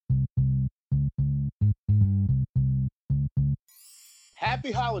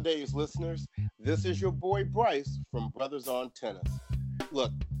Happy holidays, listeners. This is your boy Bryce from Brothers on Tennis.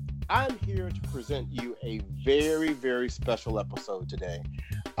 Look, I'm here to present you a very, very special episode today.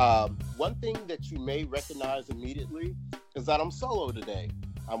 One thing that you may recognize immediately is that I'm solo today.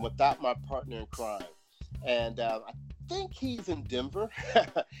 I'm without my partner in crime. And I think he's in Denver.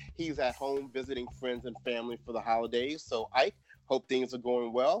 He's at home visiting friends and family for the holidays. So, Ike, hope things are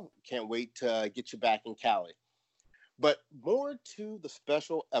going well. Can't wait to get you back in Cali. But more to the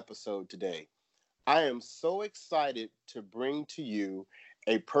special episode today. I am so excited to bring to you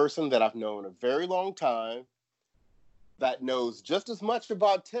a person that I've known a very long time that knows just as much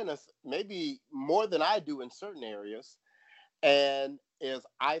about tennis, maybe more than I do in certain areas, and is,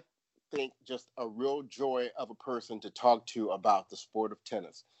 I think, just a real joy of a person to talk to about the sport of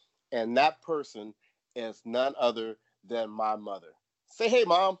tennis. And that person is none other than my mother. Say hey,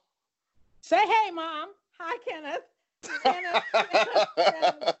 Mom. Say hey, Mom. Hi, Kenneth. Kenneth,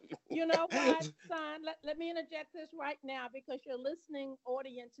 you know what, son? Let me interject this right now because your listening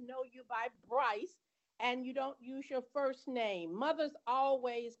audience know you by Bryce and you don't use your first name. Mothers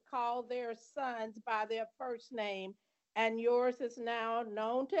always call their sons by their first name, and yours is now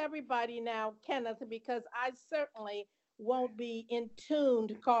known to everybody now, Kenneth, because I certainly won't be in tune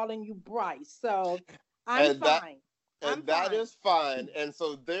to calling you Bryce. So I'm fine. And that is fine. And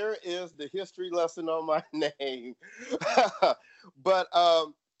so there is the history lesson on my name. But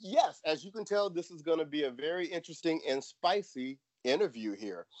yes, as you can tell, this is going to be a very interesting and spicy interview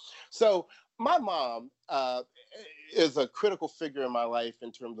here. So my mom is a critical figure in my life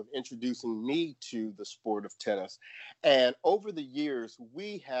in terms of introducing me to the sport of tennis. And over the years,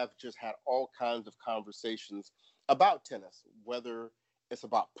 we have just had all kinds of conversations about tennis, whether it's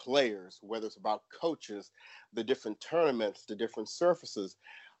about players, whether it's about coaches, the different tournaments, the different surfaces.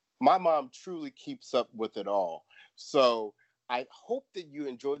 My mom truly keeps up with it all. So I hope that you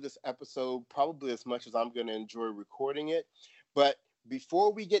enjoyed this episode probably as much as I'm going to enjoy recording it. But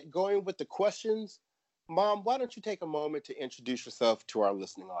before we get going with the questions, Mom, why don't you take a moment to introduce yourself to our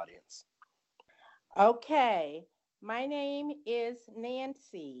listening audience? Okay. My name is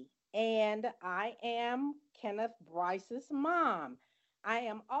Nancy, and I am Kenneth Bryce's mom. I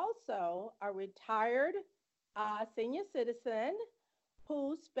am also a retired senior citizen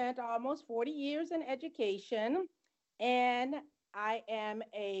who spent almost 40 years in education, and I am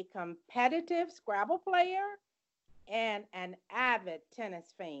a competitive Scrabble player and an avid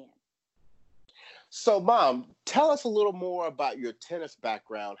tennis fan. So, Mom, tell us a little more about your tennis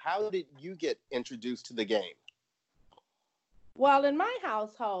background. How did you get introduced to the game? Well, in my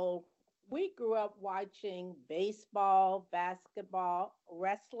household, we grew up watching baseball, basketball,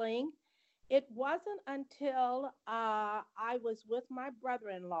 wrestling. It wasn't until I was with my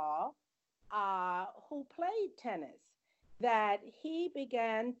brother-in-law, who played tennis, that he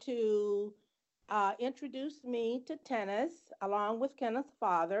began to introduce me to tennis along with Kenneth's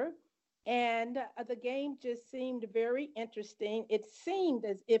father. And the game just seemed very interesting. It seemed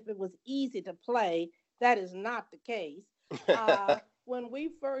as if it was easy to play. That is not the case. When we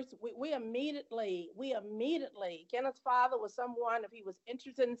first, we immediately, Kenneth's father was someone, if he was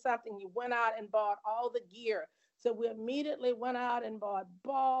interested in something, he went out and bought all the gear. So we immediately went out and bought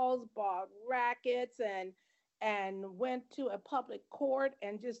balls, bought rackets, and went to a public court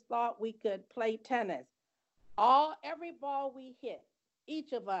and just thought we could play tennis. Every ball we hit,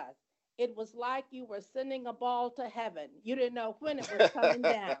 each of us, it was like you were sending a ball to heaven. You didn't know when it was coming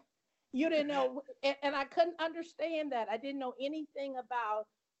down. You didn't know, and I couldn't understand that. I didn't know anything about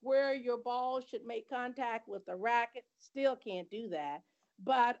where your ball should make contact with the racket. Still can't do that.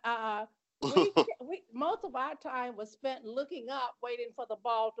 But we most of our time was spent looking up, waiting for the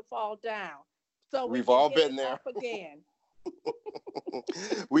ball to fall down, so we We've could all get been it there. up again.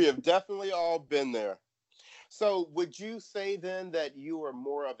 We have definitely all been there. So, would you say then that you are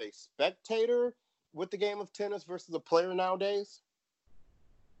more of a spectator with the game of tennis versus a player nowadays?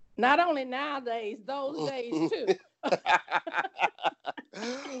 Not only nowadays, those days too.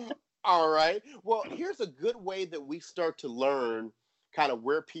 All right. Well, here's a good way that we start to learn kind of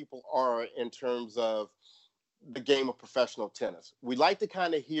where people are in terms of the game of professional tennis. We like to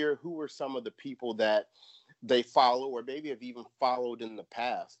kind of hear who are some of the people that they follow or maybe have even followed in the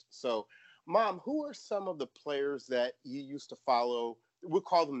past. So, Mom, who are some of the players that you used to follow? We'll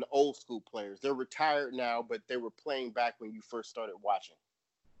call them the old school players. They're retired now, but they were playing back when you first started watching.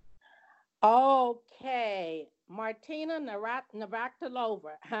 Okay, Martina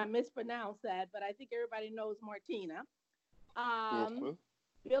Navratilova. I mispronounced that, but I think everybody knows Martina. Um, Mm-hmm.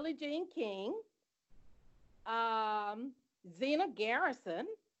 Billie Jean King, um, Zena Garrison,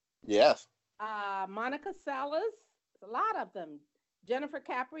 Yes. Monica Seles, a lot of them. Jennifer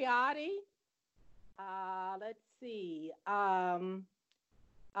Capriati. Let's see.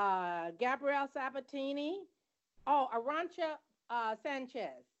 Gabrielle Sabatini. Oh, Arancha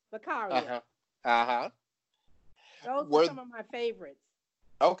Sanchez, Vicario. Uh-huh. Uh-huh. Those are Were some of my favorites.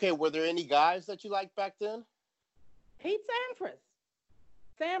 okay, were there any guys that you liked back then? Pete Sampras.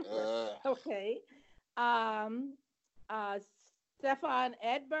 Sampras. Uh, Okay. Um, uh, Stefan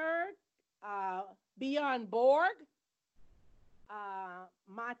Edberg. Uh, Bjorn Borg.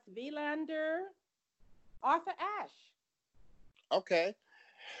 Mats Wilander. Arthur Ashe. okay.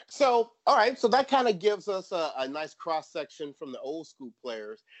 So, all right. So that kind of gives us a nice cross section from the old school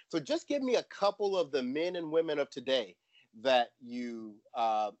players. So just give me a couple of the men and women of today that you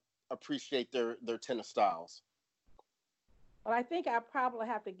appreciate their tennis styles. Well, I think I probably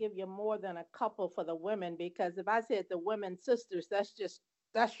have to give you more than a couple for the women because if I said the women sisters,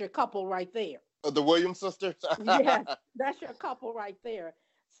 that's your couple right there. The Williams sisters. Yes, that's your couple right there.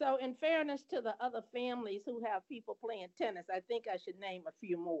 So, in fairness to the other families who have people playing tennis, I think I should name a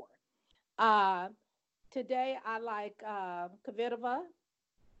few more. Uh, Today, I like Kvitova,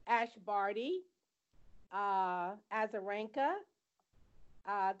 Ash Barty, Azarenka.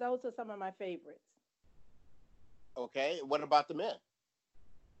 Those are some of my favorites. Okay. What about the men?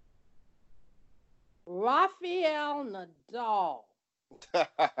 Rafael Nadal. I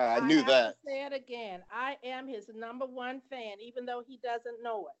I knew have to that. say it again. I am his number one fan, even though he doesn't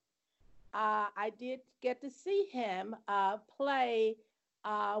know it. I did get to see him play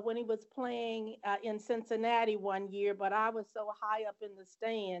when he was playing in Cincinnati one year, but I was so high up in the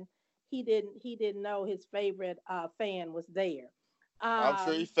stand, he didn't know his favorite fan was there. I'm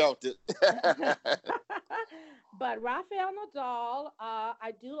sure he Um, felt it. but Rafael Nadal,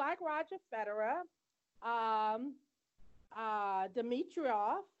 I do like Roger Federer, um,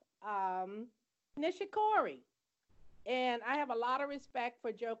 Dimitrov, um, Nishikori. And I have a lot of respect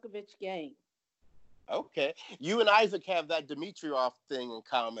for Djokovic game. Okay. You and Isaac have that Dimitrov thing in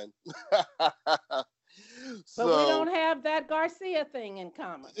common. But we So don't have that Garcia thing in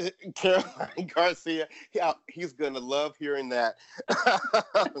common. Caroline Garcia, yeah, he's gonna love hearing that.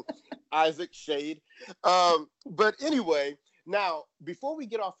 Isaac Shade. But anyway, now before we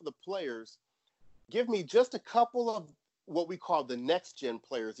get off of the players, give me just a couple of what we call the next gen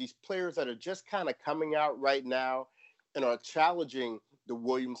players, these players that are just kind of coming out right now and are challenging the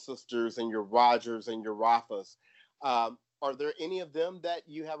Williams sisters and your Rogers and your Rafas. Are there any of them that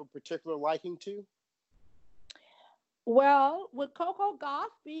you have a particular liking to? Well, would Coco Goff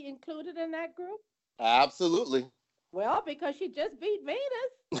be included in that group? Absolutely. Well, because she just beat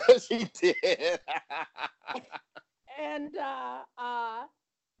Venus. She did. And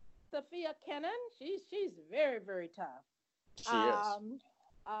Sophia Kennan, she's very, very tough. She is. Um,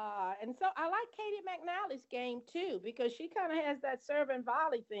 and so I like Katie McNally's game too because she kind of has that serve and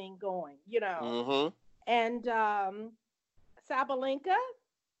volley thing going, you know. Mm-hmm. And Sabalenka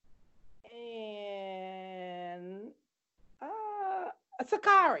and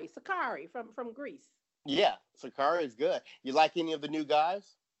Sakari from Greece. Yeah, Sakara is good. You like any of the new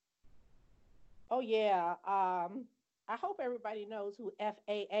guys? Oh yeah. I hope everybody knows who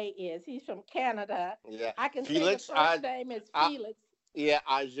FAA is. He's from Canada. Yeah. I can say the Felix, first name is I Felix. yeah,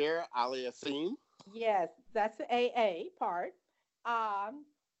 Ajer Aliassime. Yes, that's the AA part. Um,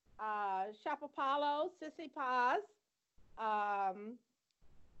 Shapapalo, Sissy Paz, um,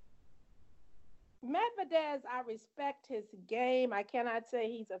 Medvedev. I respect his game. I cannot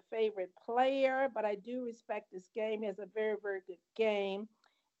say he's a favorite player, but I do respect his game. He has a very, very good game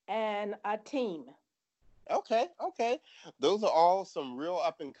and a team. Okay, okay. Those are all some real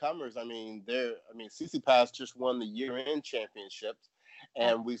up and comers. Cece Pass just won the year end championships, Uh,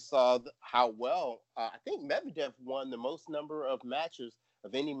 and we saw how well. I think Medvedev won the most number of matches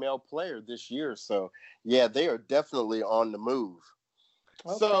of any male player this year. So yeah, they are definitely on the move.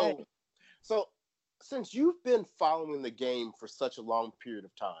 okay. So so since you've been following the game for such a long period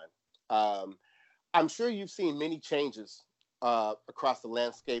of time, I'm sure you've seen many changes across the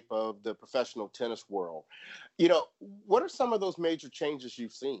landscape of the professional tennis world. What are some of those major changes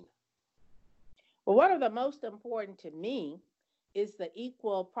you've seen? Well, one of the most important to me is the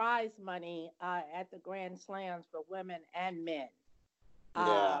equal prize money at the Grand Slams for women and men.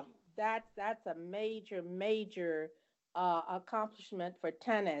 Yeah. That's a major, major accomplishment for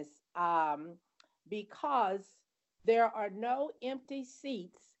tennis because there are no empty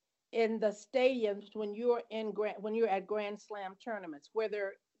seats in the stadiums when you're at Grand Slam tournaments,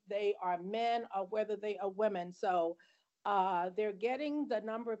 whether they are men or whether they are women. So they're getting the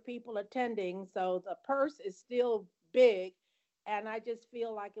number of people attending, so the purse is still big, and I just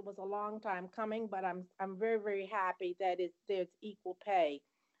feel like it was a long time coming. But I'm very very happy that there's equal pay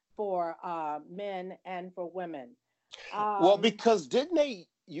for men and for women. Well, Um, because didn't they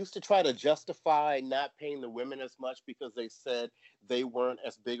used to try to justify not paying the women as much because they said they weren't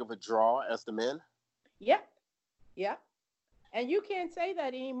as big of a draw as the men? yep, yep. And you can't say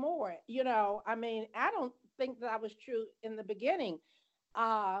that anymore. I mean, I don't think that was true in the beginning.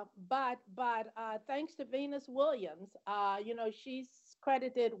 But thanks to Venus Williams, she's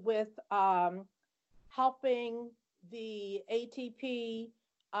credited with helping the ATP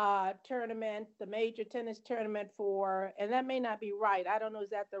tournament, the major tennis tournament and that may not be right. I don't know, is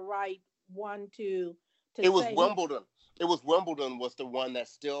that the right one to It was say who? Wimbledon. It was Wimbledon was the one that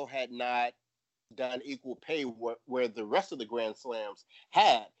still had not done equal pay where the rest of the Grand Slams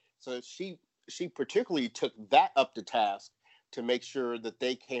had. So she particularly took that up to task to make sure that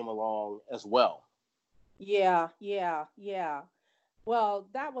they came along as well. Yeah, yeah, yeah. Well,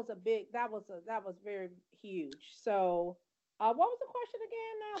 that was very huge. So, what was the question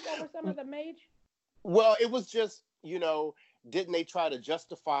again? Now, what were some of the major? Well, it was just, didn't they try to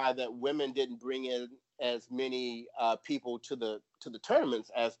justify that women didn't bring in as many people to the tournaments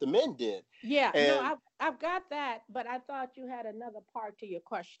as the men did? Yeah, no, And I've got that, but I thought you had another part to your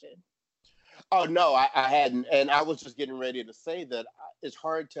question. oh no, I hadn't, and I was just getting ready to say that it's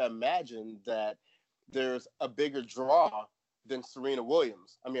hard to imagine that there's a bigger draw than Serena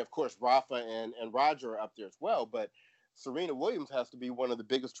Williams. I mean, of course, Rafa and Roger are up there as well, but Serena Williams has to be one of the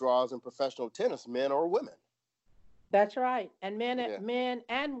biggest draws in professional tennis, men or women. That's right. And Yeah. men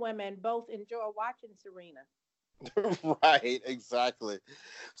and women both enjoy watching Serena. Right, exactly.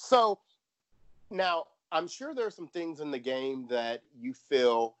 So now I'm sure there are some things in the game that you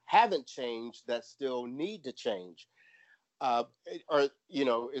feel haven't changed that still need to change. Uh, or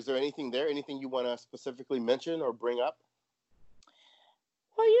is there anything there? Anything you want to specifically mention or bring up?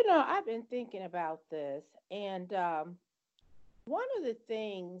 Well, I've been thinking about this, and one of the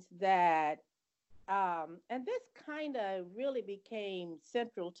things that, and this kind of really became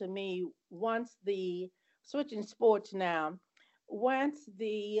central to me once the switching sports now, once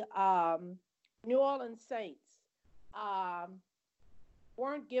the New Orleans Saints um,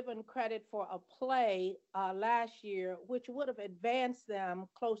 weren't given credit for a play last year, which would have advanced them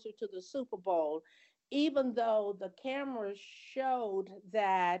closer to the Super Bowl, even though the cameras showed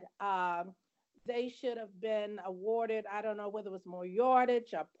that they should have been awarded, I don't know whether it was more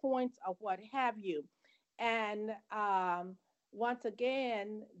yardage or points or what have you. And once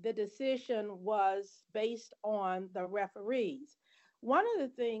again, the decision was based on the referees. One of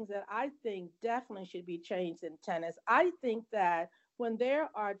the things that I think definitely should be changed in tennis, I think that when there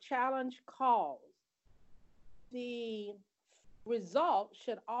are challenge calls, the result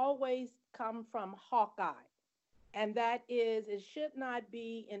should always come from Hawkeye. And that is, it should not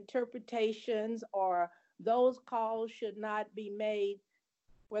be interpretations, or those calls should not be made,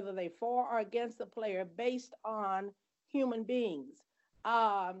 whether they for or against the player, based on human beings.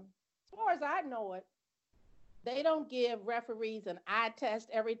 As far as I know it, they don't give referees an eye test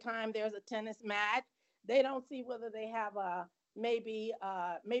every time there's a tennis match. They don't see whether they have a maybe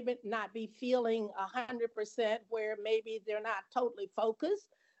not be feeling 100% where maybe they're not totally focused.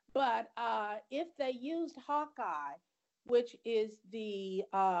 But if they used Hawkeye, which is the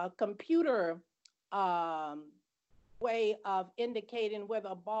computer um, way of indicating whether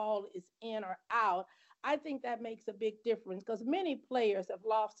a ball is in or out, I think that makes a big difference, because many players have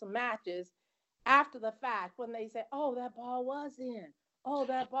lost some matches after the fact when they say, "Oh, that ball was in. Oh,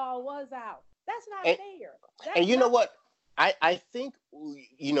 that ball was out." That's not And, fair. and you know That's what? I think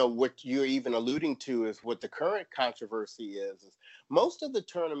what you're even alluding to is what the current controversy is most of the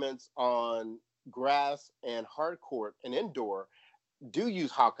tournaments on grass and hard court and indoor do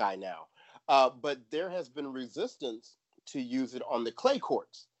use Hawkeye now, but there has been resistance to use it on the clay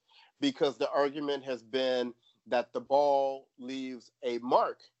courts because the argument has been that the ball leaves a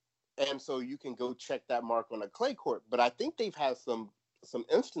mark, and so you can go check that mark on a clay court. But I think they've had some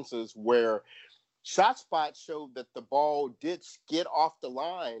instances where shot spots showed that the ball did skid off the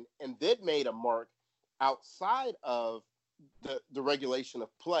line and then made a mark outside of the regulation of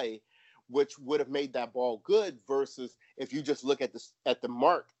play, which would have made that ball good. Versus if you just look at the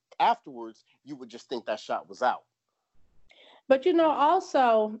mark afterwards, you would just think that shot was out. But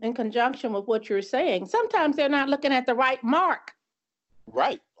also in conjunction with what you're saying, sometimes they're not looking at the right mark.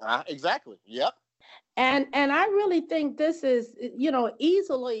 Right. Exactly. Yep. And I really think this is,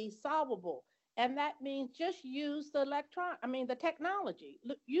 easily solvable. And that means just use the technology.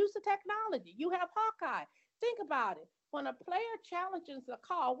 Use the technology. You have Hawkeye. Think about it. when a player challenges a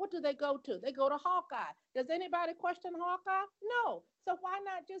call, what do they go to? They go to Hawkeye. Does anybody question Hawkeye? No. So why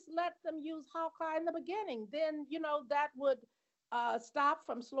not just let them use Hawkeye in the beginning? Then, that would stop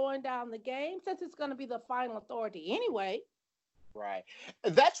from slowing down the game since it's going to be the final authority anyway. Right.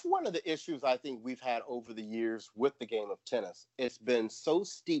 That's one of the issues I think we've had over the years with the game of tennis. It's been so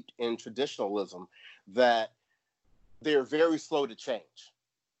steeped in traditionalism that they're very slow to change.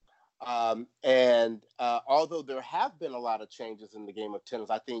 And although there have been a lot of changes in the game of tennis,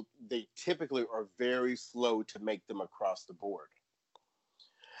 I think they typically are very slow to make them across the board.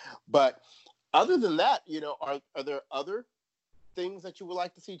 But other than that, are there other things that you would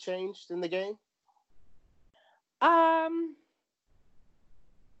like to see changed in the game? Um,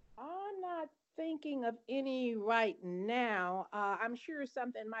 I'm not thinking of any right now. I'm sure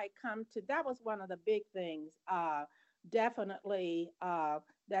something might come to. That was one of the big things. Definitely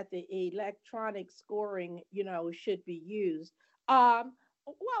that the electronic scoring, should be used.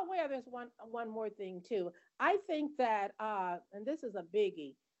 There's one more thing too. I think that, and this is a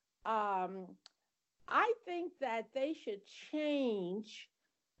biggie. Um, I think that they should change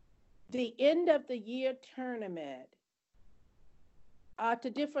the end of the year tournament to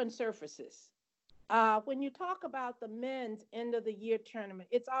different surfaces. When you talk about the men's end of the year tournament,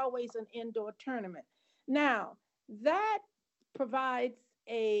 it's always an indoor tournament. Now, that provides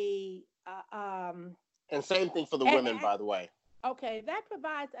and same thing for the a, women, by the way. okay, that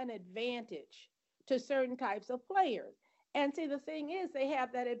provides an advantage to certain types of players. And see, the thing is, they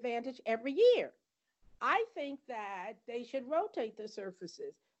have that advantage every year. I think that they should rotate the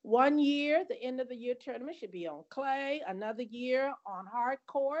surfaces. One year, the end of the year tournament should be on clay, another year on hard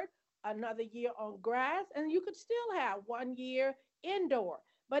court, another year on grass, and you could still have one year indoor.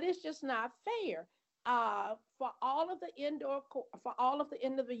 But it's just not fair for all of the end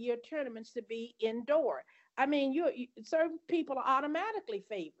of the year tournaments to be indoor. I mean, certain people are automatically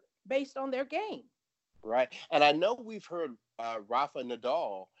favored based on their game. Right. And I know we've heard Rafa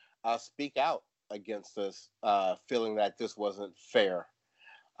Nadal speak out against this, feeling that this wasn't fair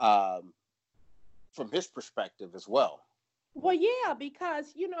um, from his perspective as well. Well, yeah,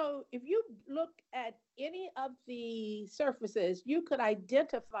 because if you look at any of the surfaces, you could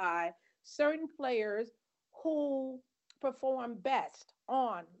identify certain players who perform best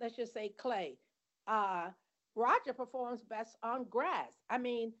on, let's just say, clay. Uh, Roger performs best on grass. I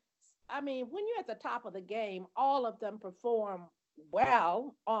mean, when you're at the top of the game, all of them perform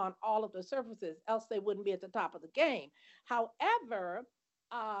well on all of the surfaces, else they wouldn't be at the top of the game. However,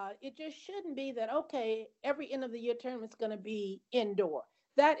 it just shouldn't be that, okay, every end of the year tournament is going to be indoor.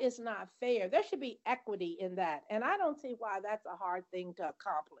 That is not fair. There should be equity in that. And I don't see why that's a hard thing to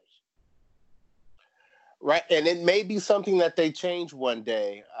accomplish. Right. And it may be something that they change one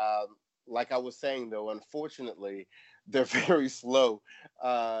day. Like I was saying, though, unfortunately, they're very slow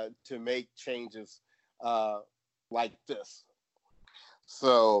to make changes like this.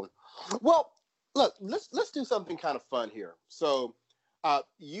 So, well, look, let's do something kind of fun here. So,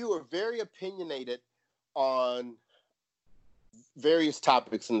 you are very opinionated on various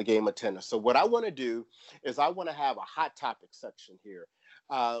topics in the game of tennis. So, what I want to do is I want to have a hot topic section here.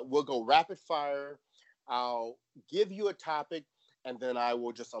 We'll go rapid fire. I'll give you a topic, and then I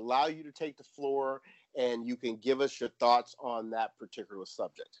will just allow you to take the floor, and you can give us your thoughts on that particular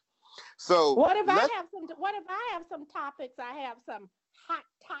subject. So, what if I have some topics I have some hot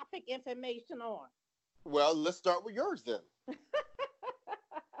topic information on? Well, let's start with yours then.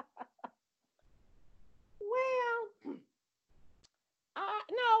 Well,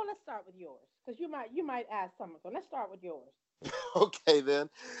 no, let's start with yours because you might ask some of them. Let's start with yours. Okay, then.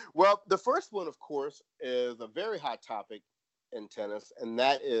 Well, the first one, of course, is a very hot topic in tennis, and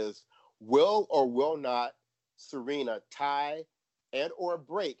that is will or will not Serena tie and or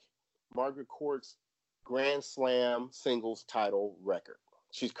break Margaret Court's Grand Slam singles title record?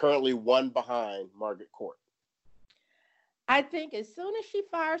 She's currently one behind Margaret Court. I think as soon as she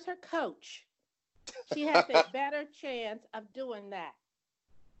fires her coach, she has a better chance of doing that.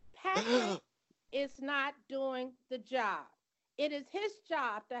 Patrick is not doing the job. It is his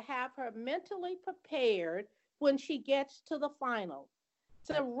job to have her mentally prepared when she gets to the final.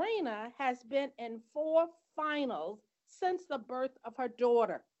 Serena has been in 4 finals since the birth of her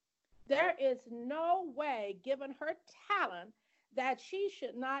daughter. There is no way, given her talent, that she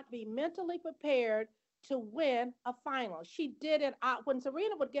should not be mentally prepared to win a final. She did it when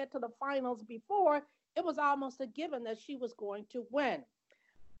Serena would get to the finals before, it was almost a given that she was going to win.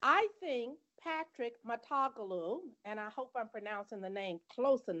 I think Patrick Matagalu, and I hope I'm pronouncing the name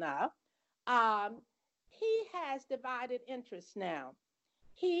close enough, he has divided interests now.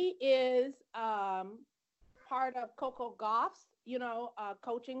 He is part of Coco Gauff's,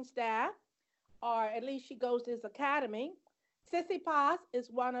 coaching staff, or at least she goes to his academy. Tsitsipas is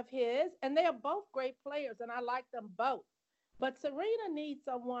one of his, and they are both great players, and I like them both. But Serena needs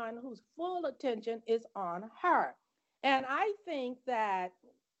someone whose full attention is on her. And I think that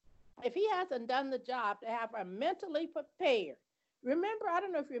if he hasn't done the job to have her mentally prepared, remember, I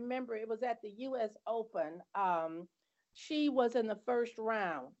don't know if you remember, it was at the U.S. Open. She was in the first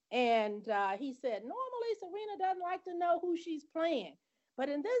round, and he said, normally Serena doesn't like to know who she's playing. But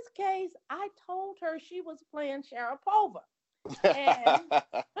in this case, I told her she was playing Sharapova. And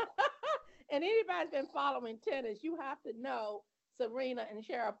and anybody's been following tennis, you have to know Serena and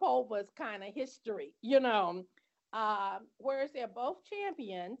Sharapova's kind of history, whereas they're both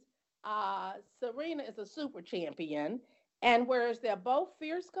champions. Serena is a super champion, and whereas they're both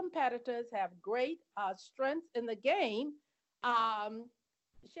fierce competitors, have great strengths in the game,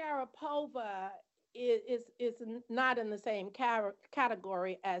 Sharapova is not in the same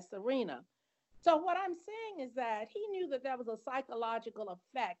category as Serena. So what I'm saying is that he knew that there was a psychological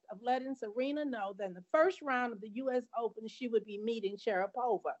effect of letting Serena know that in the first round of the U.S. Open, she would be meeting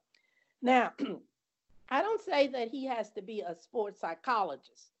Sharapova. Now, I don't say that he has to be a sports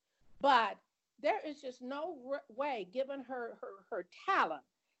psychologist, but there is just no way, given her talent,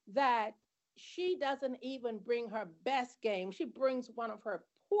 that she doesn't even bring her best game. She brings one of her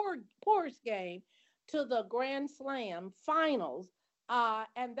poorest game to the Grand Slam finals.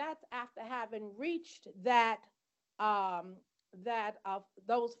 And that's after having reached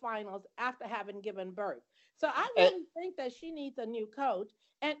those finals after having given birth. So I really think that she needs a new coach.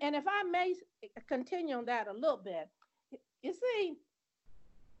 And if I may continue on that a little bit, you see,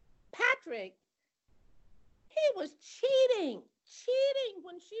 Patrick, he was cheating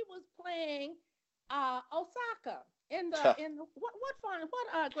when she was playing Osaka in the what final,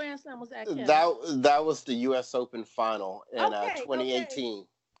 what Grand Slam was that? Ken? That was the U.S. Open final in 2018. Okay.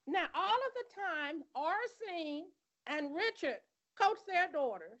 Now, all of the time, Arsene and Richard coached their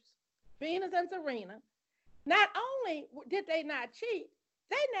daughters, Venus and Serena. Not only did they not cheat,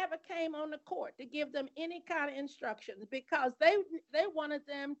 they never came on the court to give them any kind of instructions because they wanted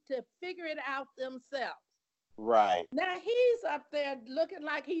them to figure it out themselves. Right. Now he's up there looking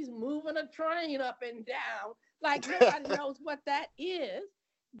like he's moving a train up and down, like nobody knows what that is.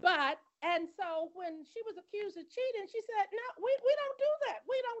 And so when she was accused of cheating, she said, no, we don't do that.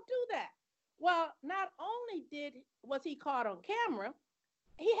 We don't do that. Well, not only was he caught on camera,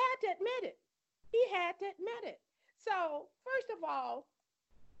 he had to admit it. So first of all,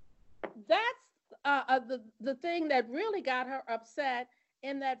 that's the thing that really got her upset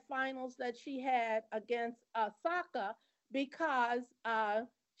in that finals that she had against Osaka, because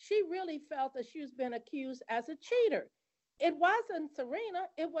she really felt that she was being accused as a cheater. It wasn't Serena,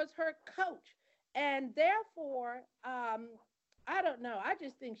 it was her coach. And therefore, I don't know. I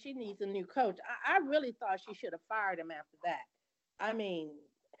just think she needs a new coach. I really thought she should have fired him after that. I mean,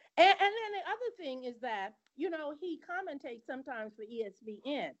 and then the other thing is that, he commentates sometimes for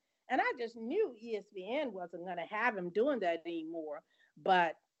ESPN. And I just knew ESPN wasn't going to have him doing that anymore.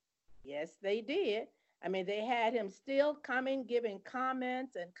 But yes, they did. I mean, they had him still giving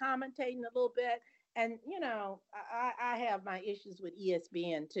comments and commentating a little bit. And, I have my issues with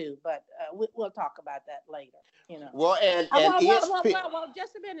ESPN too, but we'll talk about that later, Well, well,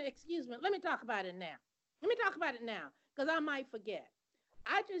 just a minute, excuse me. Let me talk about it now because I might forget.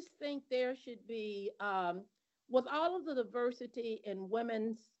 I just think there should be, with all of the diversity in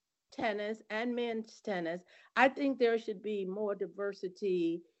women's tennis and men's tennis, I think there should be more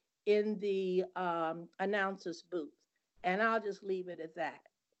diversity in the announcer's booth. And I'll just leave it at that.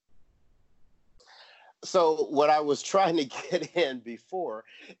 So what I was trying to get in before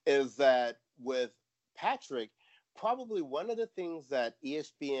is that with Patrick, probably one of the things that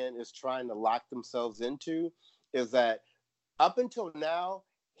ESPN is trying to lock themselves into is that up until now,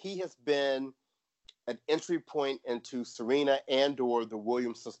 he has been an entry point into Serena and/or the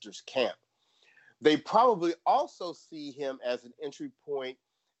Williams sisters camp. They probably also see him as an entry point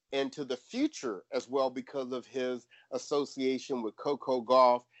into the future as well because of his association with Coco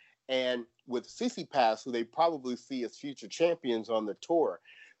Gauff and with Tsitsipas, who they probably see as future champions on the tour.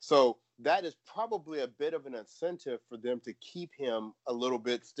 So that is probably a bit of an incentive for them to keep him a little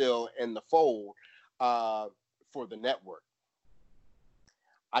bit still in the fold for the network.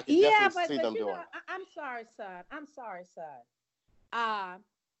 I can definitely see them doing it. I'm sorry, son.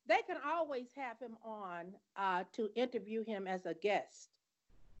 They can always have him on to interview him as a guest.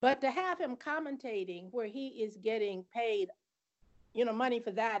 But to have him commentating where he is getting paid, money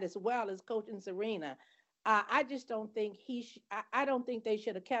for that as well as coaching Serena, I just don't think I don't think they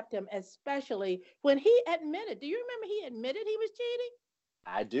should have kept him, especially when he admitted. Do you remember he admitted he was cheating?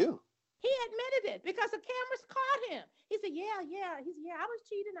 I do. He admitted it because the cameras caught him. He said, "Yeah, yeah." He said, "Yeah, I was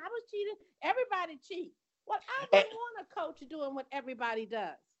cheating. I was cheating. Everybody cheat." Well, I And, wouldn't want a coach doing what everybody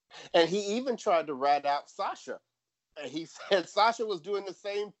does. and he even tried to rat out Sasha. And he said Sasha was doing the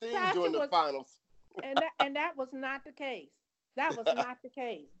same thing Sasha during the was, finals. and that was not the case. That was not the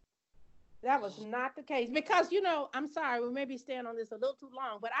case. That was not the case because I'm sorry, we may be staying on this a little too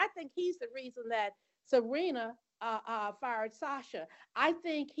long, but I think he's the reason that Serena fired Sasha. I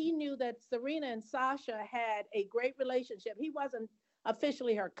think he knew that Serena and Sasha had a great relationship. He wasn't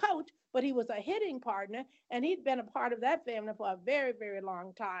officially her coach, but he was a hitting partner, and he'd been a part of that family for a very, very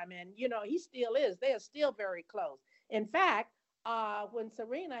long time. And he still is. They are still very close. In fact, when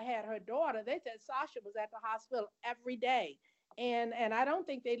Serena had her daughter, they said Sasha was at the hospital every day, and I don't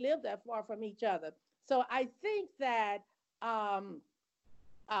think they live that far from each other. So I think that um,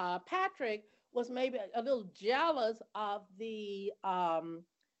 Patrick was maybe a little jealous of the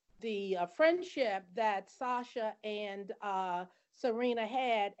friendship that Sasha and Serena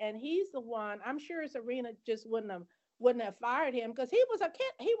had, and he's the one. I'm sure Serena just wouldn't have fired him because he was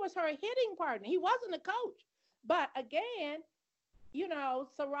her hitting partner. He wasn't a coach, but again,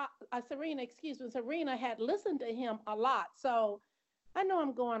 Serena, excuse me, Serena had listened to him a lot. So I know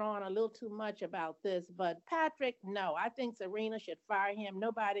I'm going on a little too much about this, but Patrick, no, I think Serena should fire him.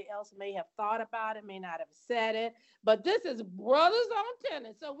 Nobody else may have thought about it, may not have said it, but this is Brothers on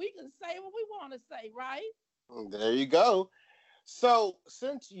Tennis, so we can say what we want to say, right? There you go. So,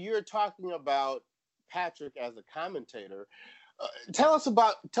 since you're talking about Patrick as a commentator, tell us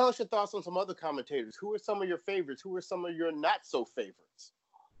your thoughts on some other commentators. Who are some of your favorites? Who are some of your not so favorites?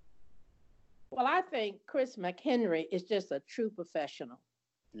 Well, I think Chris McHenry is just a true professional.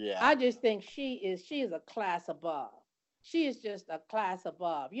 Yeah. I just think she is a class above. She is just a class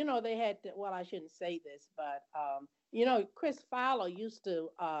above. They had to, well, I shouldn't say this, but Chris Fowler used to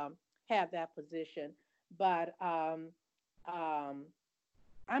have that position, but um,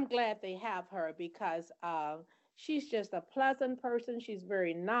 I'm glad they have her because she's just a pleasant person. She's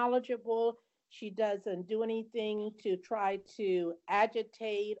very knowledgeable. She doesn't do anything to try to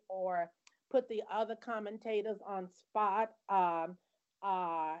agitate or put the other commentators on spot. And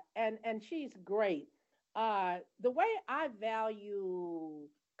she's great. The way I value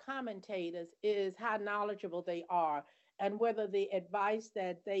commentators is how knowledgeable they are and whether the advice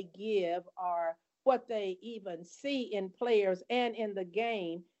that they give or what they even see in players and in the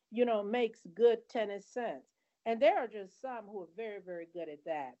game, makes good tennis sense. And there are just some who are very, very good at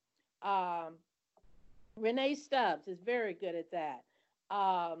that. Um, Renee Stubbs is very good at that.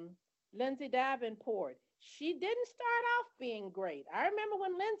 Um, Lindsay Davenport, she didn't start off being great. I remember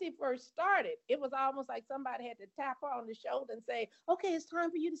when Lindsay first started, it was almost like somebody had to tap her on the shoulder and say, "Okay, it's time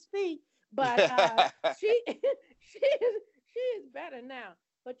for you to speak." But she she is better now.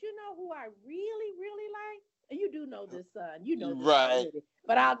 But you know who I really, really like? You do know this, son. You know this Right. already.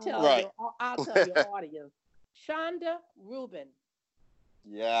 But Right. I'll tell your audience. Shonda Rubin.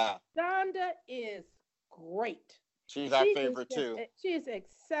 Yeah. Shonda is great. She's our She is favorite just too. she is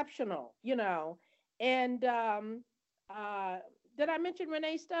exceptional. And uh did I mention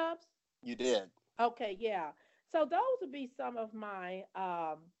Renee Stubbs? You did. Okay, yeah. So those would be some of my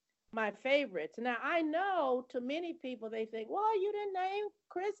favorites. Now I know to many people they think, well, you didn't name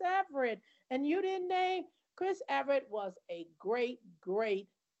Chris Everett, and you didn't name Chris Everett was a great, great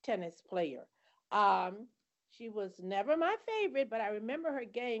tennis player. Um, she was never my favorite, but I remember her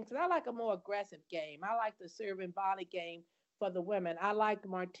game because I like a more aggressive game. I like the serve and volley game for the women. I liked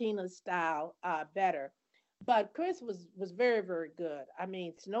Martina's style better. But Chris was very, very good. I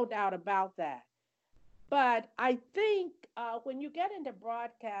mean, it's no doubt about that. But I think when you get into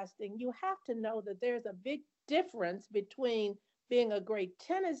broadcasting, you have to know that there's a big difference between being a great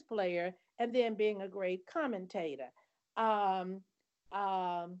tennis player and then being a great commentator. Um,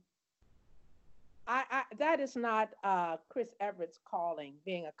 um, that is not Chris Everett's calling,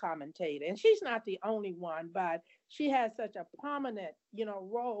 being a commentator, and she's not the only one, but she has such a prominent,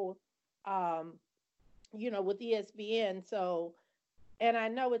 role, um, with ESPN. So, and I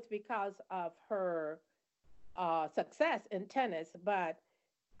know it's because of her success in tennis, but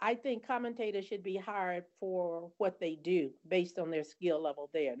I think commentators should be hired for what they do based on their skill level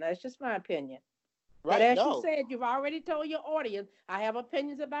there. Now, that's just my opinion. But Right. as you No. said, you've already told your audience, I have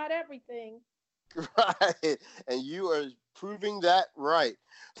opinions about everything. Right. And you are proving that right.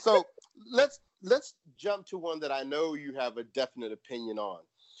 So let's jump to one that I know you have a definite opinion on.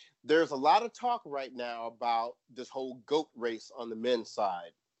 There's a lot of talk right now about this whole GOAT race on the men's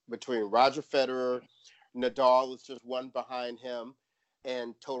side between Roger Federer, Nadal is just one behind him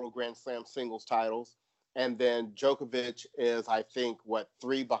in total Grand Slam singles titles. And then Djokovic is, I think,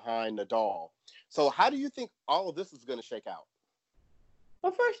 three behind Nadal. So how do you think all of this is going to shake out?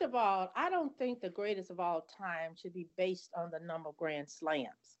 Well, first of all, I don't think the greatest of all time should be based on the number of Grand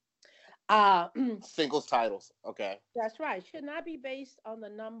Slams. Uh, Singles titles. Okay. that's right. Should not be based on the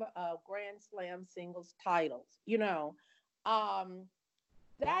number of Grand Slam singles titles. Um,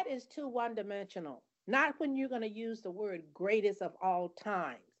 that is too one dimensional. Not when you're going to use the word greatest of all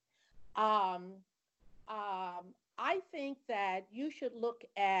times. Um, I think that you should look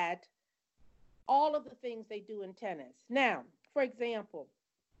at all of the things they do in tennis. Now, for example,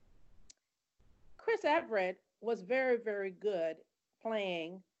 Chris Everett was very, very good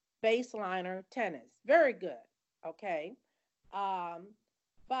playing baseliner tennis. Very good. Okay. Um,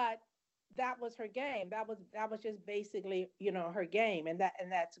 but that was her game. That was just basically, her game, and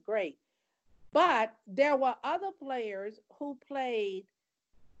that's great. But there were other players who played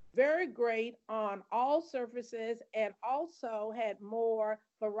very great on all surfaces and also had more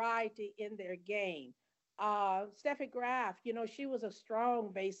variety in their game. Steffi Graf, she was a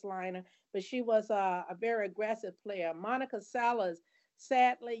strong baseliner, but she was a very aggressive player. Monica Seles,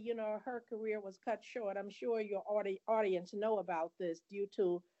 sadly, her career was cut short. I'm sure your audience know about this due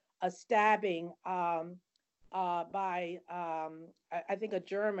to a stabbing by, I think, a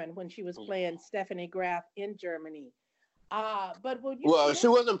German when she was playing Stephanie Graf in Germany. But when you Well,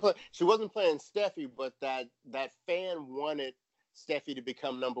 look, she wasn't playing Steffi, but that fan wanted Steffi to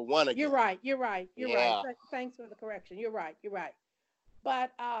become number one again. you're right. Yeah. Thanks for the correction. You're right.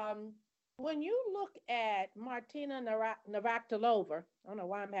 But when you look at Martina Navratilova, I don't know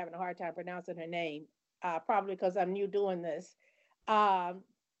why I'm having a hard time pronouncing her name. Probably because I'm new doing this. Um,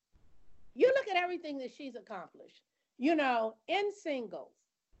 you look at everything that she's accomplished. In singles,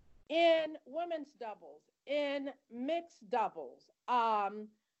 in women's doubles, in mixed doubles.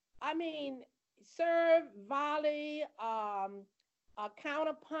 I mean, serve, volley, a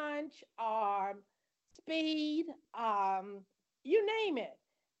counter punch, speed, you name it.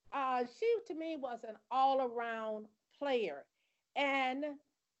 She to me was an all-around player, and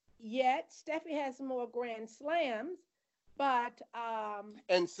yet Steffi has more Grand Slams, but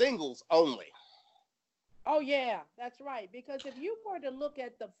And singles only. oh yeah, that's right. Because if you were to look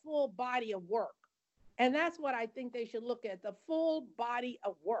at the full body of work, and that's what I think they should look at, the full body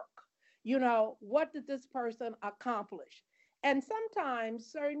of work. What did this person accomplish? And sometimes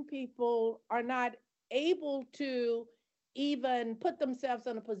certain people are not able to even put themselves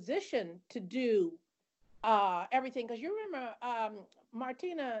in a position to do everything. Because you remember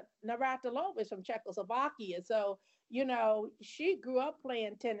Martina Navratilova is from Czechoslovakia. So, she grew up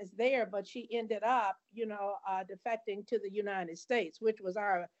playing tennis there, but she ended up, defecting to the United States, which was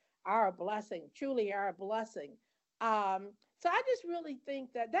our blessing, truly our blessing. So I just really think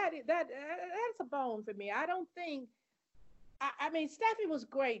that's a bone for me. I don't think. I mean, Steffi was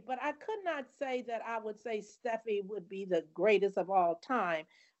great, but I could not say that I would say Steffi would be the greatest of all time.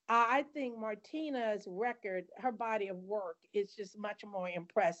 I think Martina's record, her body of work, is just much more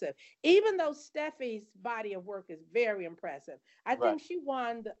impressive. Even though Steffi's body of work is very impressive, I Right. think she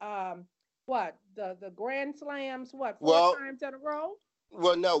won the Grand Slams four Well, times in a row.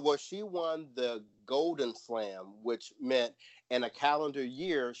 no. Well, she won the Golden Slam, which meant in a calendar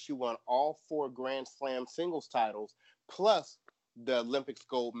year she won all four Grand Slam singles titles plus the Olympics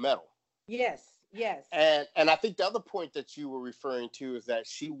gold medal. Yes, yes. And I think the other point that you were referring to is that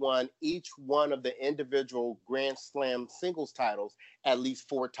she won each one of the individual Grand Slam singles titles at least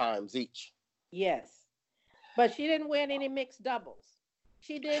four times each. Yes, but she didn't win any mixed doubles.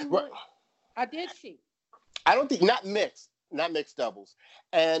 She didn't Right. win, or did she? I don't think not mixed doubles.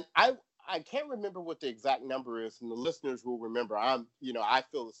 And I can't remember what the exact number is, and the listeners will remember. I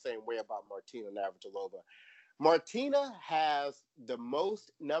feel the same way about Martina Navratilova. Martina has the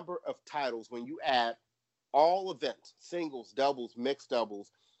most number of titles when you add all events: singles, doubles, mixed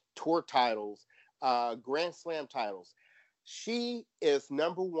doubles, tour titles, Grand Slam titles. She is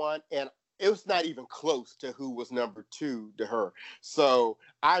number one, and it was not even close to who was number two to her. So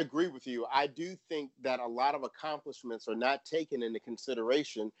I agree with you. I do think that a lot of accomplishments are not taken into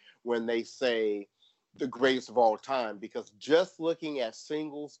consideration when they say the greatest of all time, because just looking at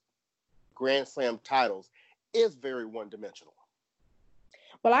singles Grand Slam titles is very one dimensional.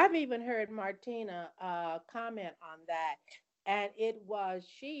 Well, I've even heard Martina comment on that, and it was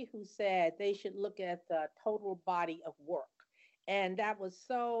she who said they should look at the total body of work. And that was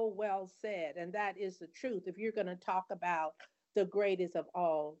so well said. And that is the truth if you're going to talk about the greatest of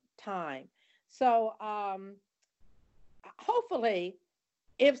all time. So hopefully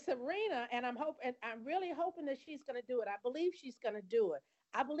if Serena, and I'm really hoping that she's going to do it. I believe she's going to do it.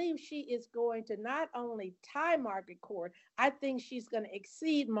 I believe she is going to not only tie Margaret Court, I think she's going to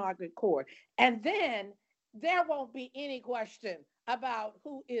exceed Margaret Court. And then there won't be any question about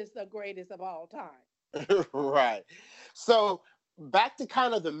who is the greatest of all time. Right. So back to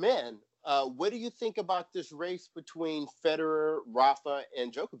kind of the men. What do you think about this race between Federer, Rafa,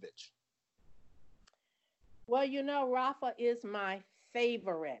 and Djokovic? Well, Rafa is my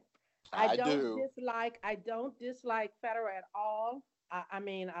favorite. I do. I don't dislike Federer at all. I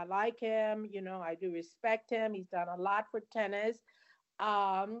mean, I like him. I do respect him. He's done a lot for tennis.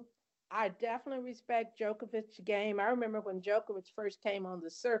 Um, I definitely respect Djokovic's game. I remember when Djokovic first came on the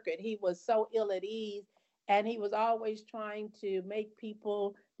circuit, he was so ill at ease and he was always trying to make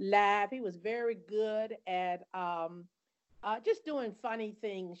people laugh. He was very good at just doing funny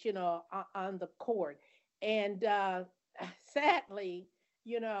things, on the court. And sadly,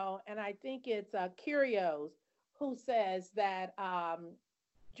 and I think it's Kyrgios who says that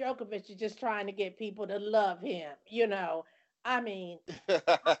Djokovic is just trying to get people to love him. I mean,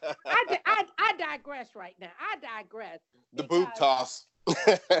 I digress right now. I digress The boot toss.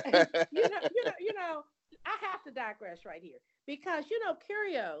 I have to digress right here because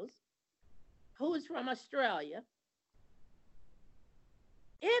Kyrgios, who is from Australia,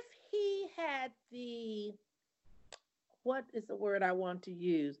 if he had what is the word I want to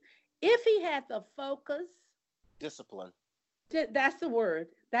use? If he had the focus, discipline. That's the word.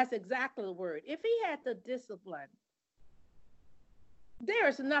 That's exactly the word. If he had the discipline, there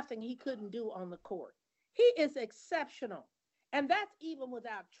is nothing he couldn't do on the court. He is exceptional. And that's even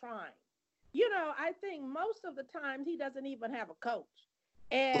without trying. I think most of the time he doesn't even have a coach.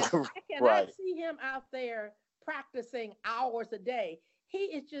 And I cannot see him out there practicing hours a day. He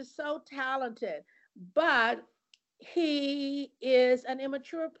is just so talented, but he is an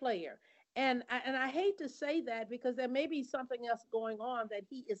immature player. And I hate to say that because there may be something else going on that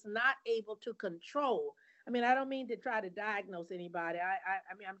he is not able to control. I mean, I don't mean to try to diagnose anybody.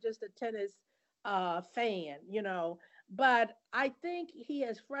 I mean, I'm just a tennis fan, but I think he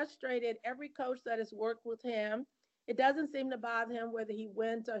has frustrated every coach that has worked with him. It doesn't seem to bother him whether he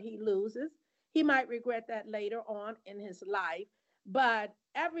wins or he loses. He might regret that later on in his life, but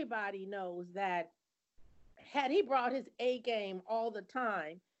everybody knows that had he brought his A game all the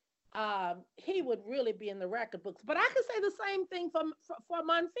time, he would really be in the record books. But I could say the same thing for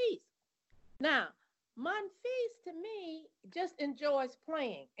Monfils. Now, Monfils, to me, just enjoys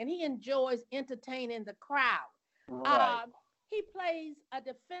playing, and he enjoys entertaining the crowd. Right. He plays a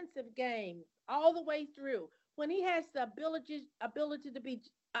defensive game all the way through. When he has the ability to be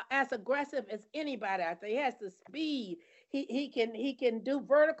as aggressive as anybody out there, he has the speed. He can do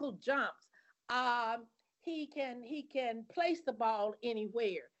vertical jumps. He can place the ball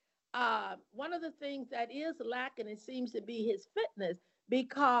anywhere. One of the things that is lacking, it seems to be his fitness,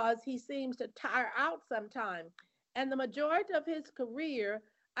 because he seems to tire out sometimes. And the majority of his career,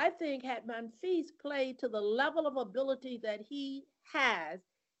 I think, had Monfils played to the level of ability that he has,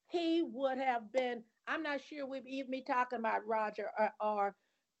 he would have been, I'm not sure we'd even be talking about Roger or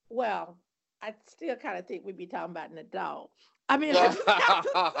well, I still kind of think we'd be talking about Nadal. I mean,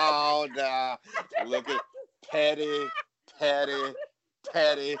 oh, no. Look at petty. You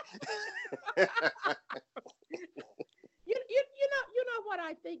know what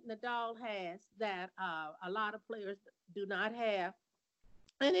I think Nadal has that a lot of players do not have?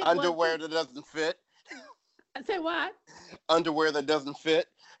 And underwear that doesn't fit. Say what? Underwear that doesn't fit.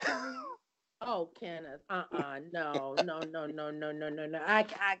 Oh, Kenneth, no. I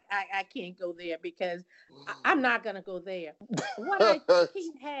can't go there because I'm not gonna go there. What I think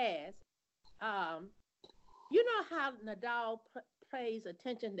he has, you know how Nadal pays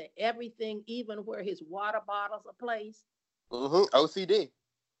attention to everything, even where his water bottles are placed. OCD.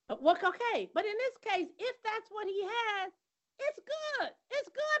 Well, okay, but in this case, if that's what he has, it's good. It's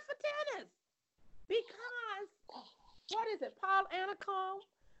good for tennis because what is it? Paul Anacomb,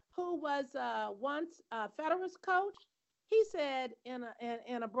 who was once Federer's coach, he said in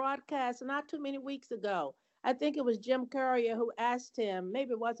a broadcast not too many weeks ago, I think it was Jim Courier who asked him,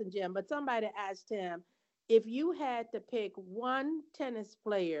 maybe it wasn't Jim, but somebody asked him, if you had to pick one tennis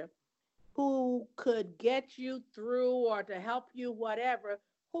player who could get you through or to help you, whatever,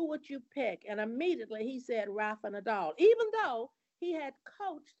 who would you pick? And immediately he said Rafa Nadal, even though he had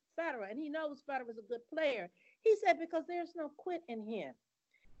coached Federer and he knows Federer is a good player. He said, because there's no quit in him.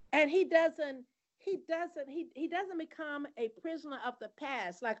 And he doesn't become a prisoner of the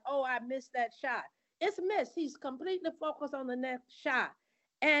past. Like, oh, I missed that shot. It's missed. He's completely focused on the next shot.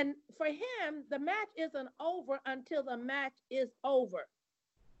 And for him, the match isn't over until the match is over.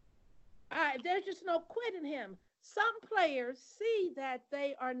 There's just no quit in him. Some players see that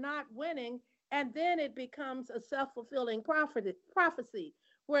they are not winning, and then it becomes a self-fulfilling prophecy,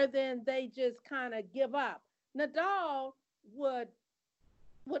 where then they just kind of give up. Nadal would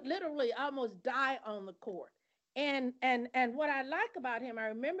would literally almost die on the court. And what I like about him, I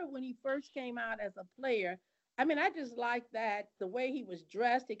remember when he first came out as a player. I mean, I just like that the way he was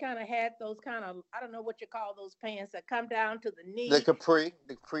dressed. He kind of had those kind of, I don't know what you call those pants that come down to the knee. The capri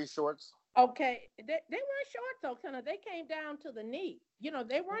shorts. Okay, they weren't short though, kind of. They came down to the knee. They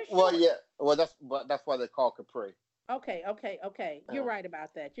weren't Well, short. yeah. Well, that's why they call capri. Okay, okay, okay. You're Yeah. right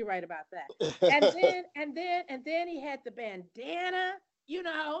about that. You're right about that. And then he had the bandana, you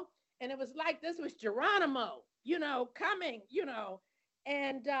know, and it was like this was Geronimo, coming,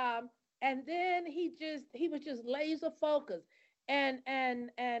 and then he was just laser focused. And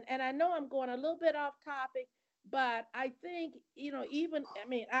I know I'm going a little bit off topic, but I think, even I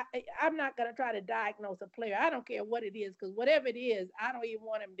mean, I'm not gonna try to diagnose a player. I don't care what it is, because whatever it is, I don't even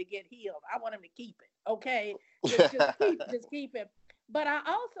want him to get healed. I want him to keep it. Okay, just keep it. But I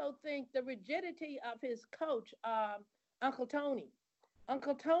also think the rigidity of his coach, Uncle Tony.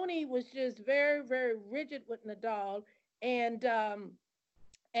 Uncle Tony was just very, very rigid with Nadal, and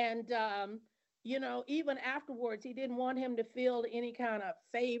even afterwards, he didn't want him to feel any kind of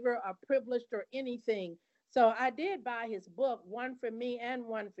favor or privileged or anything. So I did buy his book, one for me and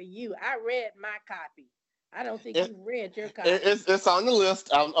one for you. I read my copy. I don't think it, you read your copy. it's on the list.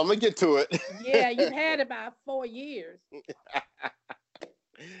 I'm gonna get to it. Yeah, you've had about 4 years.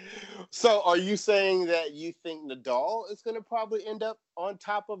 So, are you saying that you think Nadal is going to probably end up on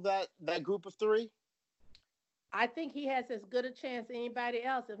top of that group of three? I think he has as good a chance as anybody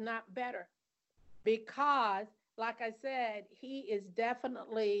else, if not better, because, like I said, he is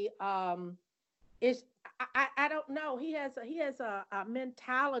definitely is. I don't know. He has a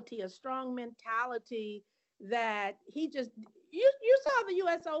mentality, a strong mentality that he just. You saw the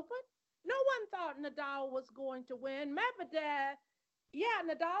U.S. Open. No one thought Nadal was going to win. Medvedev, yeah,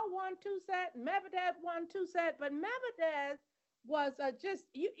 Nadal won two sets. Medvedev won two sets, but Medvedev was just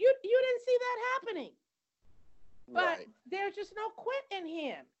you didn't see that happening. But Right. there's just no quit in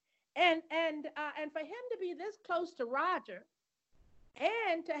him, and for him to be this close to Roger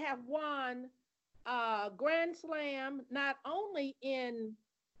and to have won Grand Slam not only in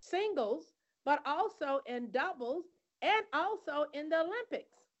singles but also in doubles and also in the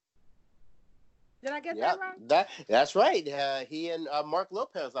Olympics. Did I get Yeah, that right? that's right. He and Mark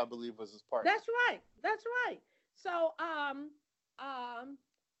Lopez, I believe, was his partner. That's right. That's right. So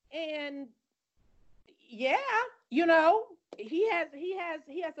and yeah, you know, he has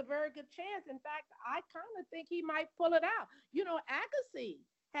a very good chance. In fact, I kind of think he might pull it out. Agassi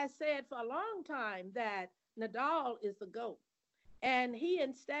has said for a long time that Nadal is the GOAT. And he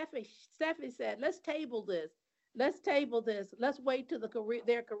and Steffi said, let's table this. Let's table this. Let's wait till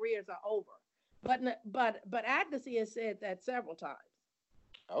their careers are over. But Agassi has said that several times.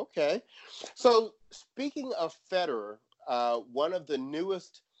 Okay. So, speaking of Federer, one of the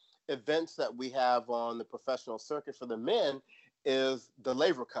newest events that we have on the professional circuit for the men is the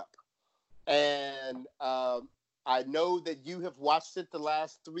Laver Cup. And I know that you have watched it the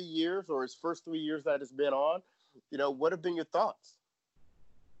last 3 years, or its first 3 years that it's been on. What have been your thoughts?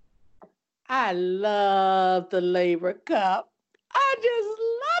 I love the Labor Cup. I just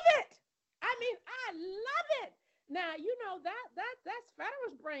love it. I mean, I love it. Now, that's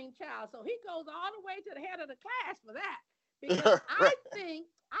Federer's brainchild, so he goes all the way to the head of the class for that. Because I think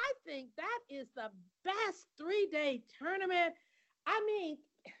that is the best 3-day tournament. I mean,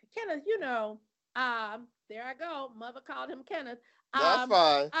 Kenneth, there I go. Mother called him Kenneth. That's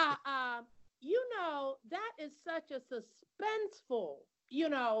fine. That is such a suspenseful,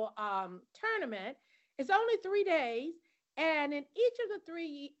 tournament. It's only 3 days, and in each of the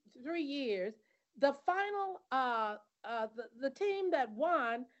three years, the final, the team that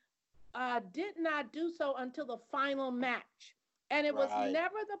won did not do so until the final match. And it was Right.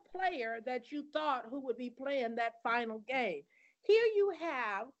 never the player that you thought who would be playing that final game. Here you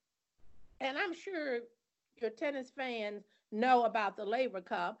have, and I'm sure your tennis fans know about the Labor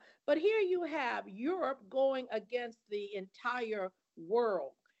Cup, but here you have Europe going against the entire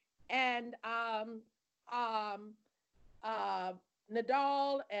world. And um, uh,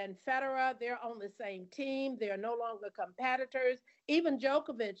 Nadal and Federer, they're on the same team. They're no longer competitors. Even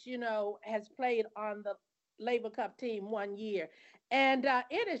Djokovic, has played on the Labor Cup team 1 year, and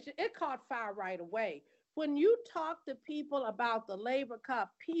it caught fire right away. When you talk to people about the Labor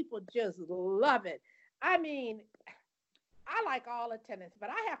Cup, people just love it. I mean, I like all the tennis, but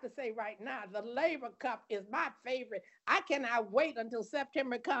I have to say right now, the Labor Cup is my favorite. I cannot wait until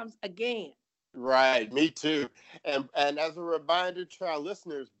September comes again. Right, me too. And as a reminder to our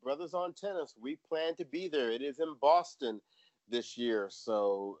listeners, Brothers on Tennis, we plan to be there. It is in Boston this year,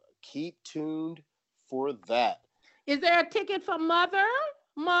 so keep tuned for that. Is there a ticket for mother,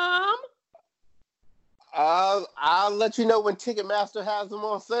 mom? I'll let you know when Ticketmaster has them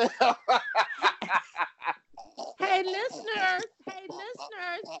on sale. Hey listeners,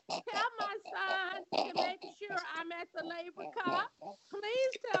 tell my son to make sure I'm at the Labor Cup.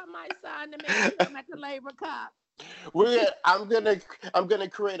 Please tell my son to make sure I'm at the Labor Cup. I'm gonna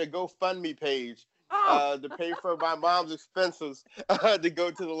create a GoFundMe page to pay for my mom's expenses to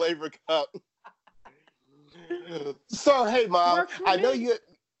go to the Labor Cup. So hey, Mom, I know you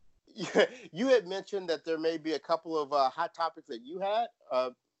had mentioned that there may be a couple of hot topics that you had.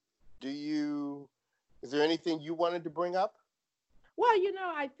 Is there anything you wanted to bring up? Well,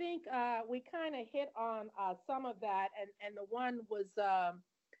 I think we kind of hit on some of that, and the one was the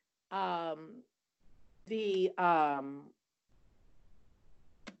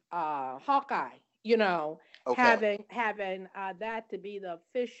Hawkeye. Okay. Having that to be the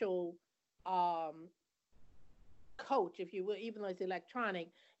official coach, if you will, even though it's electronic.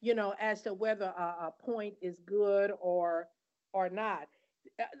 As to whether a point is good or not.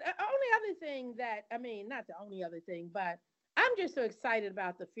 The only other thing not the only other thing, but I'm just so excited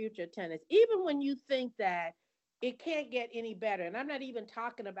about the future of tennis. Even when you think that it can't get any better, and I'm not even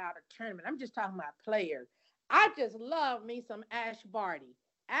talking about a tournament, I'm just talking about players. I just love me some Ash Barty.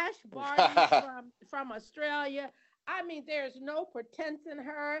 Ash Barty from Australia. I mean, there's no pretense in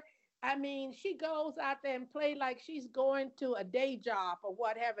her. I mean, she goes out there and play like she's going to a day job or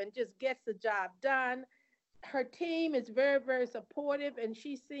whatever and just gets the job done. Her team is very, very supportive, and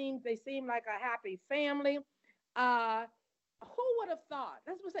they seem like a happy family. Who would have thought?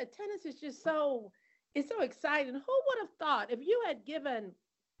 That's what I said. Tennis is just it's so exciting. Who would have thought if you had given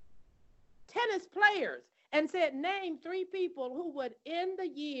tennis players and said, name 3 people who would end the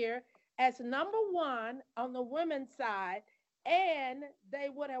year as number 1 on the women's side, and they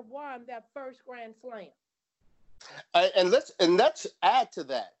would have won their first Grand Slam. And let's add to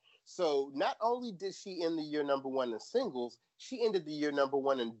that. So not only did she end the year number 1 in singles, she ended the year number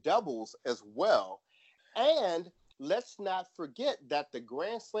 1 in doubles as well. And let's not forget that the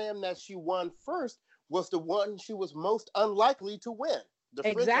Grand Slam that she won first was the one she was most unlikely to win, the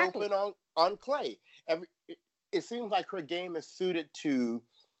French Open on clay. It seems like her game is suited to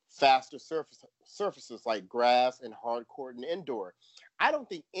faster surfaces like grass and hard court and indoor. I don't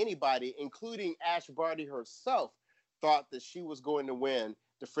think anybody, including Ash Barty herself, thought that she was going to win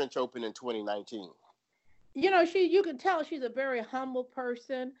the French Open in 2019. You can tell she's a very humble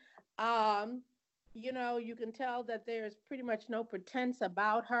person. You can tell that there's pretty much no pretense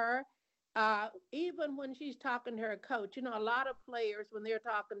about her. Even when she's talking to her coach, a lot of players, when they're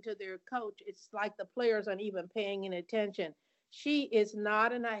talking to their coach, it's like the players aren't even paying any attention. She is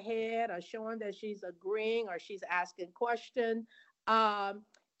nodding her head or showing that she's agreeing or she's asking questions.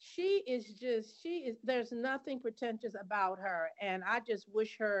 There's nothing pretentious about her. And I just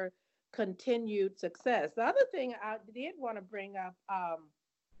wish her continued success. The other thing I did want to bring up,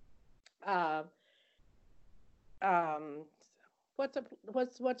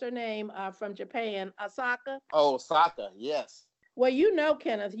 what's her name from Japan? Osaka. Oh, Osaka, yes. Well,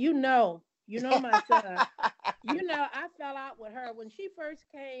 Kenneth, my son. I fell out with her when she first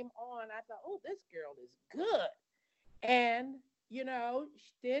came on. I thought, oh, this girl is good. And,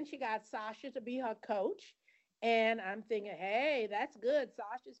 then she got Sasha to be her coach. And I'm thinking, hey, that's good.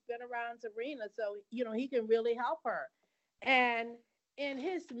 Sasha's been around Serena, so, he can really help her. And in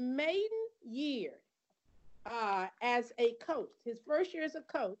his maiden year as a coach, his first year as a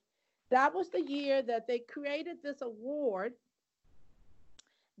coach, that was the year that they created this award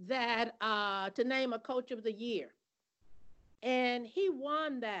that to name a coach of the year. And he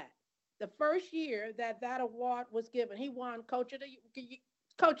won that. The first year that award was given, he won coach of the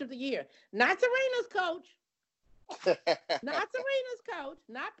year. Not Serena's coach. Not Serena's coach,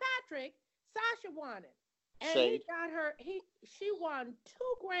 not Patrick. Sasha won it. And she won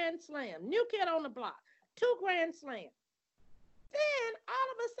 2 Grand Slams. New kid on the block. 2 Grand Slams. Then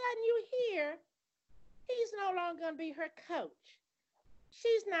all of a sudden you hear he's no longer going to be her coach.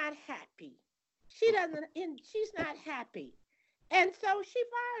 She's not happy. She's not happy. And so she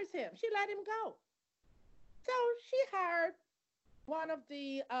fires him. She let him go. So she hired one of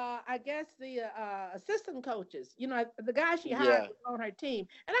the, assistant coaches. The guy she hired was on her team.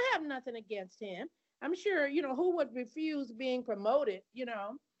 And I have nothing against him. I'm sure, who would refuse being promoted,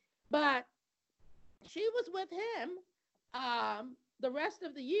 But she was with him the rest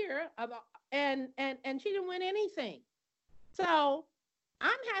of the year and she didn't win anything. So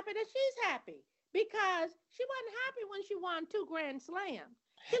I'm happy that she's happy because she wasn't happy when she won 2 Grand Slams.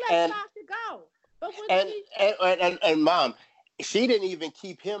 She let And Sasha go. But when and she and mom, she didn't even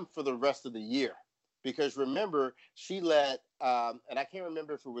keep him for the rest of the year because remember she let and I can't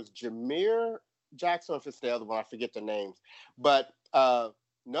remember if it was Jameer Jackson or if it's the other one. I forget the names, but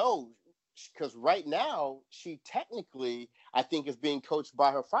no, because right now she technically I think is being coached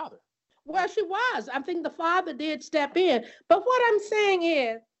by her father. well, she was. I think the father did step in. But what I'm saying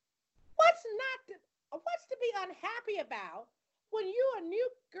is, what's not to, what's to be unhappy about when you're a new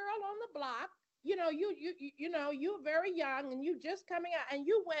girl on the block? You're very young and you just coming out and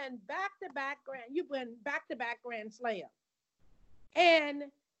you win back to back Grand Slam and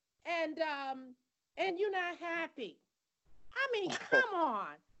and and you're not happy. I mean, come on.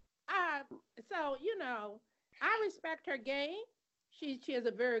 Uh, so I respect her game. She has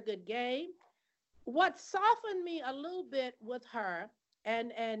a very good game. What softened me a little bit with her,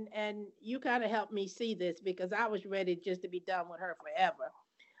 and you kind of helped me see this because I was ready just to be done with her forever.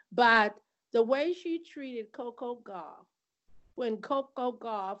 But the way she treated Coco Gauff when Coco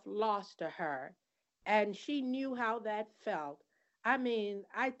Gauff lost to her, and she knew how that felt. I mean,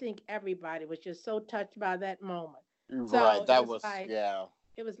 I think everybody was just so touched by that moment. Right, So that was yeah.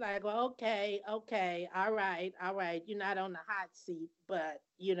 it was like, well, okay, okay, all right. You're not on the hot seat, but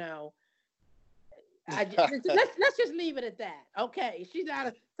let's just leave it at that. Okay, she's out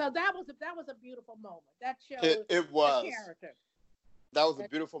of. So that was a beautiful moment. That showed It the was. character. That was a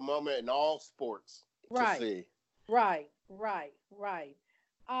That, beautiful moment in all sports to right, see. right.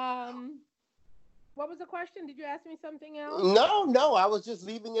 Um, what was the question? Did you ask me something else? No, no, I was just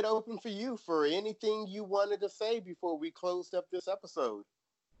leaving it open for you for anything you wanted to say before we closed up this episode.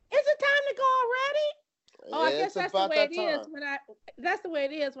 Is it time to go already? Oh, I guess It's about that time. that's the way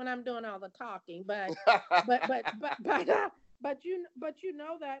it is when I'm doing all the talking. But but but but but you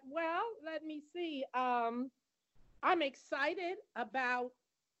know that well. Let me see. I'm excited about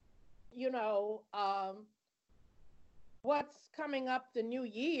you know um what's coming up the new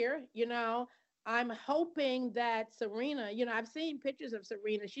year. I'm hoping that Serena. I've seen pictures of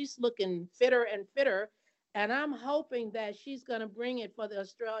Serena. She's looking fitter and fitter, and I'm hoping that she's going to bring it for the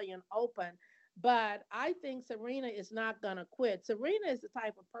Australian Open. But I think Serena is not going to quit. Serena is the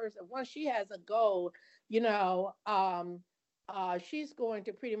type of person, once she has a goal, she's going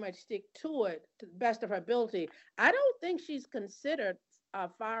to pretty much stick to it to the best of her ability. I don't think she's considered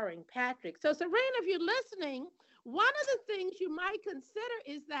firing Patrick. So, Serena, if you're listening, one of the things you might consider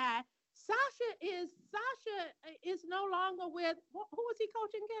is that Sasha is no longer with who is he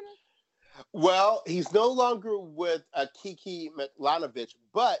coaching, Kenneth? Well, he's no longer with Kiki Mitlanovic,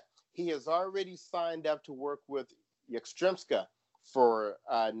 but he has already signed up to work with Yekstremska for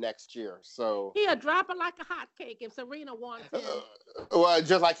next year. So, He'll drop it like a hot cake if Serena wants him. well,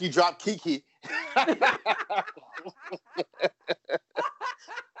 just like he dropped Kiki.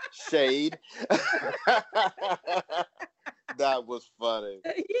 Shade. That was funny.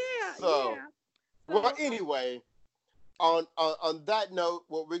 Yeah, So, yeah. well, So anyway, on that note,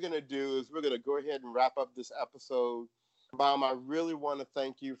 what we're gonna do is we're gonna go ahead and wrap up this episode. Mom, I really want to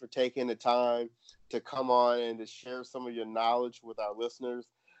thank you for taking the time to come on and to share some of your knowledge with our listeners.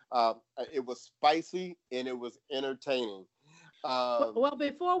 It was spicy and it was entertaining. Um, well,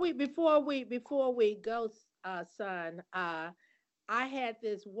 before we go, son. I had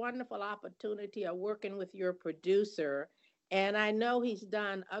this wonderful opportunity of working with your producer, and I know he's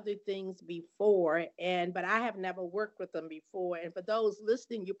done other things before, but I have never worked with him before. And for those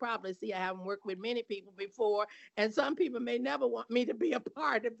listening, you probably see I haven't worked with many people before, and some people may never want me to be a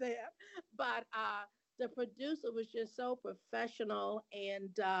part of that. But the producer was just so professional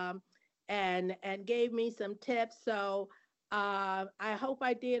and gave me some tips. So I hope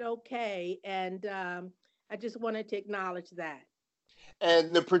I did okay, and I just wanted to acknowledge that.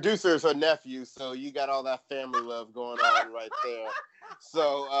 and the producer is her nephew, so you got all that family love going on right there.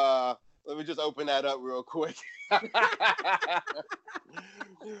 So let me just open that up real quick.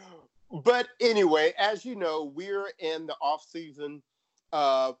 But anyway, as you know, we're in the off season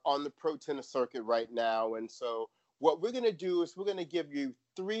on the pro tennis circuit right now, and so what we're going to do is we're going to give you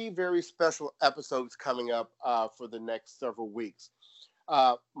three very special episodes coming up for the next several weeks.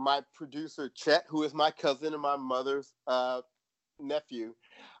 My producer Chet, who is my cousin and my mother's nephew,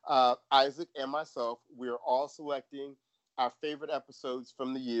 Isaac, and myself, we're all selecting our favorite episodes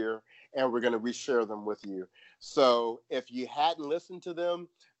from the year, and we're going to reshare them with you. So if you hadn't listened to them,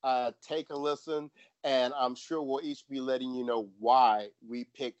 take a listen, and I'm sure we'll each be letting you know why we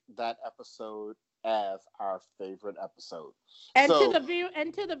picked that episode as our favorite episode. And So, to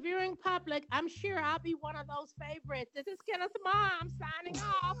the viewing public, I'm sure I'll be one of those favorites. This is Kenneth's mom signing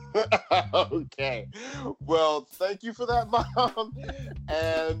off. okay. Well, thank you for that, Mom.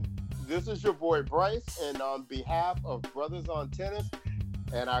 And this is your boy Bryce, and on behalf of Brothers on Tennis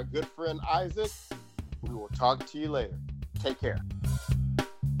and our good friend Isaac, we will talk to you later. Take care.